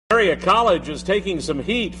area college is taking some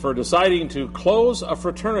heat for deciding to close a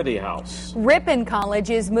fraternity house. Ripon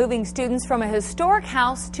College is moving students from a historic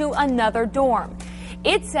house to another dorm.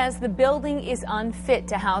 It says the building is unfit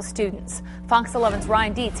to house students. Fox 11's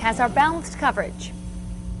Ryan Dietz has our balanced coverage.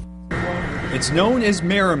 It's known as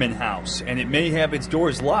Merriman House, and it may have its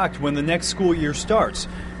doors locked when the next school year starts.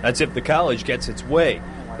 That's if the college gets its way.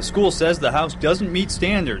 The school says the house doesn't meet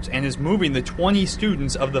standards and is moving the 20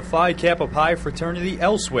 students of the Phi Kappa Pi fraternity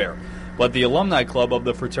elsewhere. But the alumni club of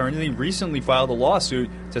the fraternity recently filed a lawsuit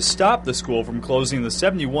to stop the school from closing the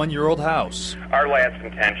 71-year-old house. Our last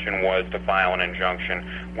intention was to file an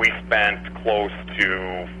injunction. We spent close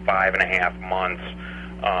to 5.5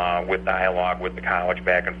 months with dialogue with the college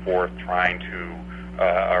back and forth, trying to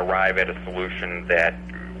arrive at a solution that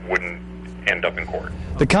wouldn't end up in court.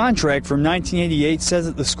 The contract from 1988 says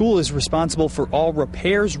that the school is responsible for all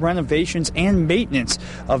repairs, renovations, and maintenance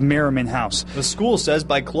of Merriman House. The school says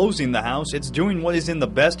by closing the house, it's doing what is in the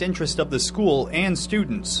best interest of the school and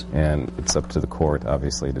students. And it's up to the court,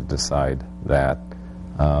 obviously, to decide that.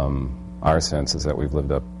 Our sense is that we've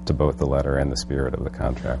lived up to both the letter and the spirit of the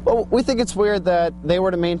contract. Well, we think it's weird that they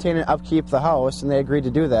were to maintain and upkeep the house, and they agreed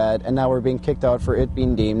to do that, and now we're being kicked out for it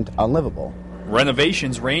being deemed unlivable.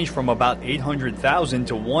 Renovations range from about $800,000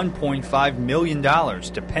 to $1.5 million,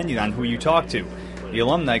 depending on who you talk to. The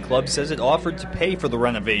Alumni Club says it offered to pay for the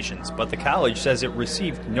renovations, but the college says it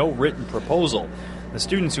received no written proposal. The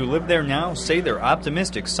students who live there now say they're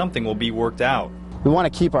optimistic something will be worked out. We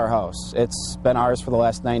want to keep our house. It's been ours for the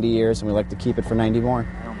last 90 years, and we like to keep it for 90 more.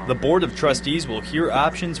 The Board of Trustees will hear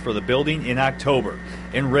options for the building in October.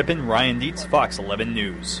 In Ripon, Ryan Dietz, Fox 11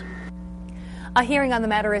 News. A hearing on the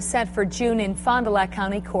matter is set for June in Fond du Lac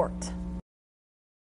County Court.